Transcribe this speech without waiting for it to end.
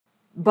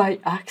by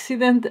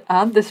accident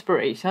and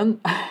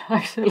desperation,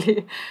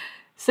 actually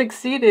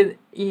succeeded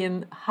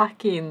in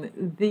hacking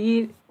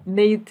the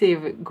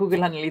native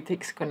Google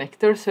Analytics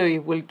connector, so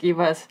it will give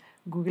us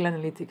Google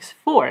Analytics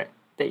 4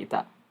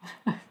 data.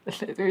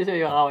 Let me show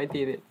you how I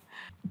did it.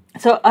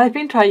 So I've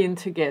been trying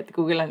to get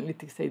Google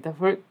Analytics data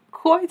for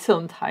quite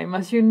some time.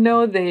 As you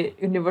know, the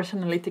Universal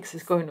Analytics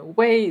is going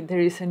away. There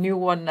is a new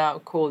one now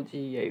called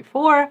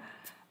GA4,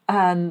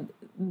 and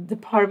the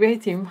Power BI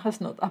team has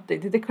not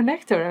updated the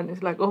connector. And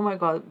it's like, oh my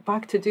God,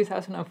 back to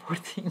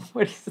 2014,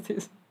 what is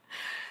this?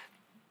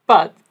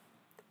 But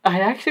I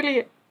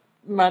actually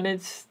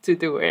managed to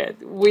do it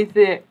with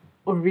the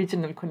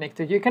original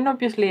connector. You can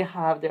obviously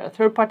have, there are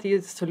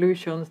third-party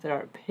solutions, there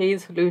are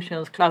paid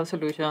solutions, cloud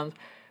solutions,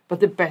 but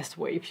the best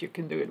way if you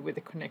can do it with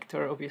the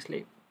connector,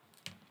 obviously.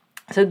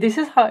 So this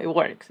is how it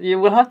works. You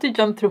will have to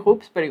jump through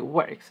hoops, but it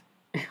works.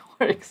 It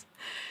works.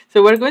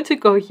 So we're going to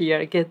go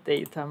here, get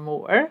data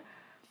more.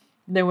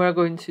 Then we're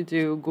going to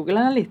do Google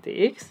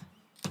Analytics.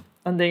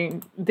 And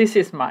then this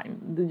is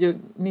mine. You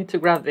need to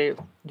grab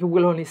you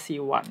will only see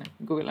one,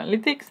 Google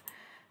Analytics.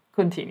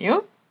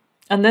 Continue.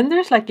 And then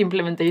there's like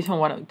implementation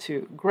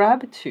 102.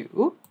 Grab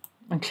 2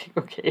 and click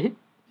OK.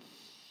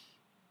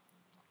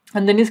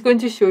 And then it's going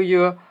to show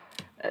you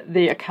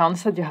the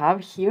accounts that you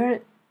have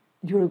here.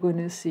 You're going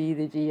to see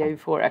the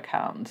GA4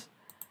 accounts.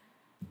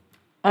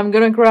 I'm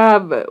going to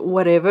grab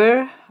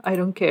whatever, I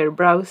don't care,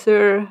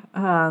 browser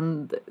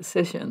and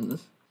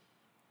sessions.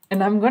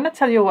 And I'm going to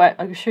tell you what,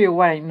 I'll show you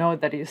what I know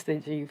that is the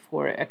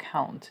GA4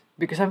 account,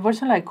 because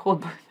unfortunately I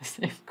called both the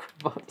same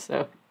Curbal.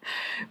 So,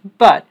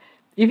 but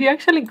if you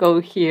actually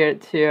go here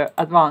to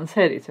Advanced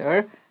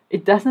Editor,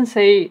 it doesn't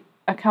say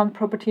account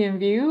property and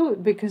view,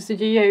 because the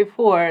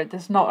GA4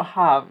 does not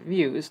have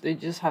views, they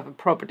just have a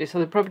property. So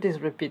the property is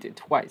repeated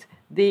twice.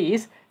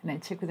 This, and I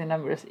check with the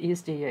numbers,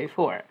 is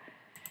GA4.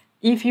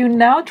 If you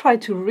now try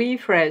to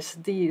refresh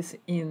this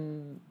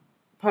in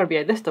Power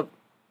BI Desktop,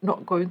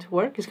 not going to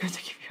work, it's going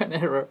to give you an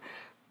error.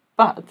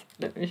 But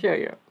let me show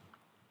you.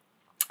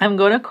 I'm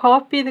going to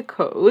copy the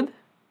code.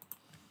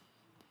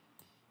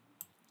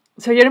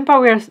 So you're in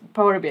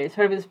Power BI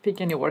Service,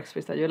 pick any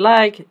workspace that you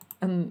like,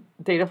 and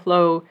data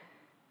flow,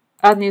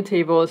 add new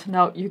tables.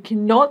 Now, you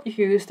cannot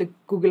use the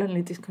Google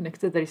Analytics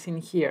connector that is in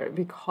here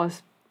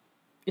because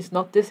it's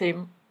not the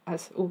same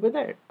as over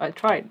there. I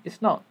tried,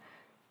 it's not.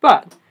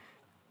 But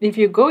if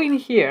you go in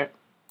here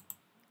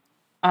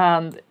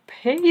and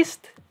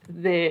paste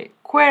the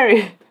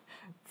query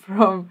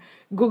from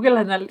Google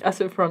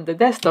Analytics, from the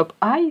desktop,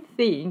 I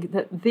think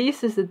that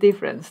this is the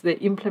difference,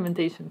 the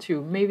implementation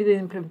 2. Maybe the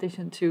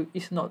implementation 2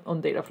 is not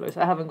on data flows.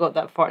 I haven't got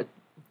that far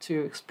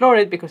to explore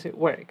it because it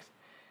works.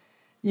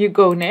 You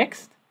go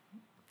next,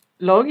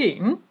 log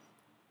in,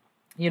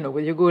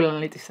 with your Google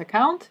Analytics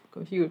account,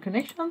 configure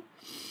connection.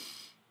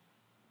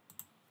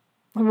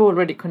 I've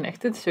already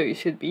connected, so it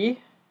should be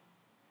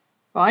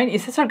fine.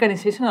 It says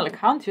organizational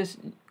account, just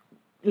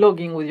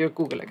log in with your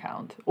Google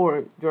account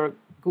or your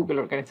Google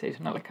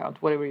organizational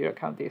account, whatever your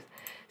account is.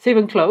 Save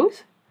and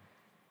close.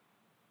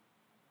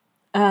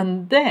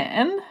 And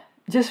then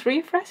just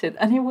refresh it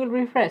and it will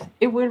refresh.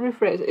 It will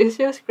refresh. It's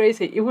just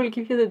crazy. It will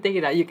give you the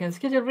data. You can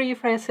schedule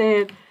refresh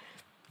it.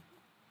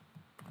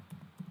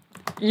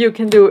 You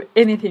can do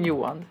anything you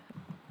want.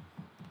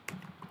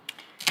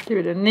 Give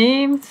it a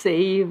name,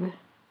 save,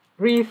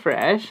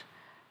 refresh,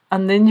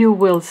 and then you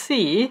will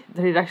see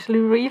that it actually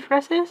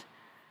refreshes.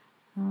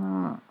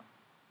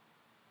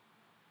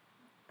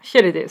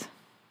 Here it is.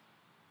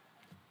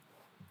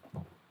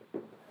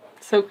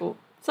 So cool.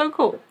 So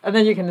cool. And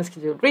then you can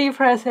schedule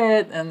refresh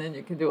it, and then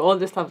you can do all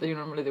the stuff that you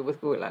normally do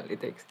with Google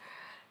Analytics.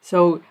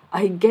 So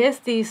I guess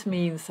this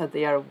means that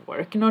they are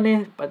working on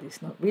it, but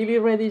it's not really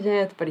ready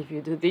yet. But if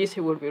you do this,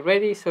 it will be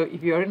ready. So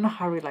if you're in a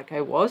hurry like I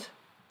was,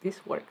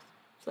 this works.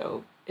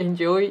 So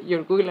enjoy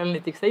your Google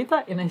Analytics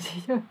data, and I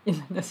see you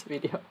in the next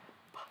video.